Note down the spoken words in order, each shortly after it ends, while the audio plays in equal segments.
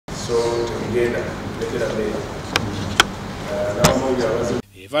Ever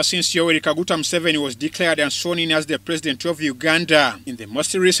since Yoweri Kaguta Museveni was declared and sworn in as the president of Uganda in the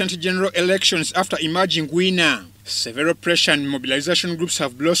most recent general elections after emerging winner, several pressure and mobilization groups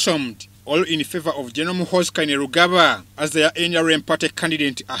have blossomed, all in favor of General Muhoozi Kainerugaba as their NRM party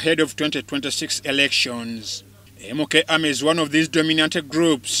candidate ahead of 2026 elections. MK Army is one of these dominant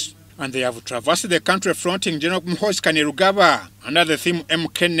groups, and they have traversed the country fronting General Muhoozi Kainerugaba under the theme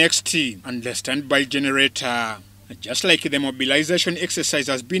MK Next and the standby generator. Just like the mobilization exercise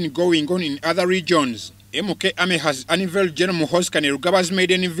has been going on in other regions, MK Army has unveiled General Muhoozi Kainerugaba's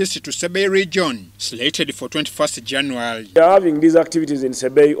maiden visit to Sebei region, slated for 21st January. We are having these activities in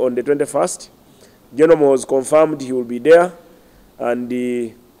Sebei on the 21st. General Muhoozi confirmed he will be there, and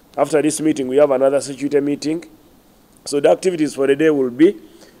after this meeting we have another security meeting. So the activities for the day will be,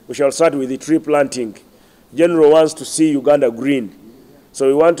 we shall start with the tree planting. General wants to see Uganda green. So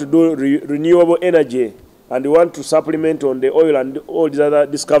we want to do renewable energy, and we want to supplement on the oil and all these other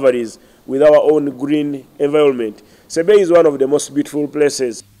discoveries with our own green environment. Sebei is one of the most beautiful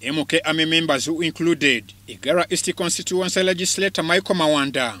places. MK Army members who included Igara East Constituency Legislator Michael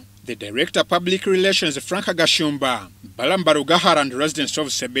Mawanda, the Director Public Relations Frank Gashumba, Balambaru Gahara, and residents of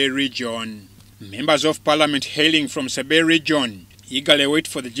Sebei region. Members of Parliament hailing from Sebei region eagerly wait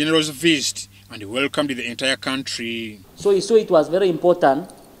for the General's visit and welcomed the entire country. So it was very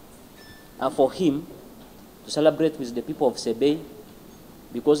important for him to celebrate with the people of Sebei,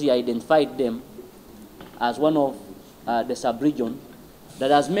 because he identified them as one of the sub-region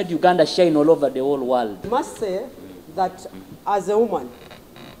that has made Uganda shine all over the whole world. I must say that as a woman,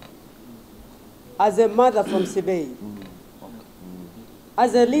 as a mother from Sebei,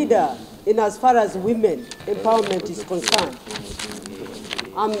 as a leader in as far as women empowerment is concerned,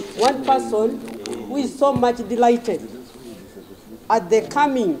 I'm one person who is so much delighted at the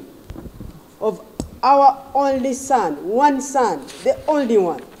coming of our only son, the only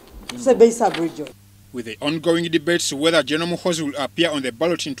one, Sebei sub-region. With the ongoing debates whether General Muhoozi will appear on the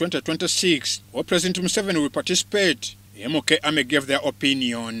ballot in 2026 or President Museveni will participate, MK Army gave their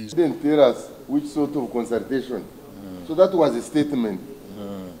opinions. They didn't tell us which sort of consultation. So that was a statement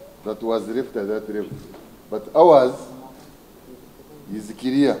that was left at that level. But ours is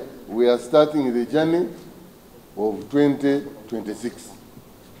clear. We are starting the journey of 2026.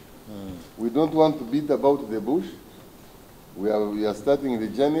 We don't want to beat about the bush. We are starting the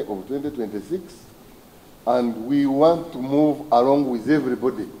journey of 2026, and we want to move along with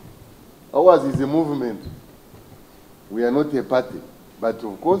everybody. Ours is a movement. We are not a party, but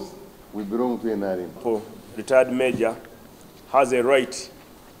of course we belong to NRM. Retired Major has a right,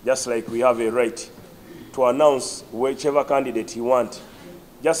 just like we have a right, to announce whichever candidate he wants.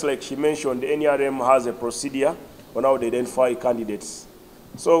 Just like she mentioned, the NRM has a procedure on how they identify candidates.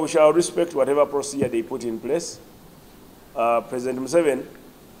 So we shall respect whatever procedure they put in place. President Museveni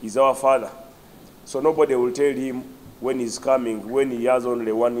is our father. So nobody will tell him when he's coming, when he has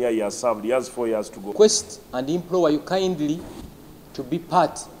only 1 year he has served. He has 4 years to go. Request and implore you kindly to be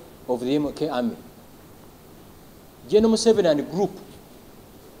part of the MK Army. General Museveni and the group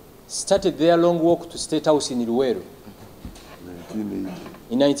started their long walk to State House in Luweero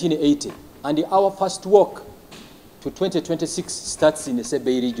in 1980. And our first walk to 2026 starts in the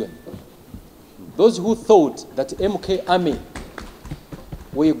Sebei region. Those who thought that MK Army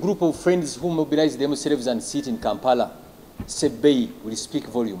were a group of friends who mobilized themselves and sit in Kampala, Sebei will speak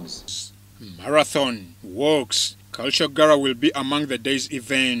volumes. Marathon, walks, culture gala will be among the day's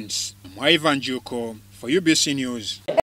events. Mwaivan Juko for UBC News.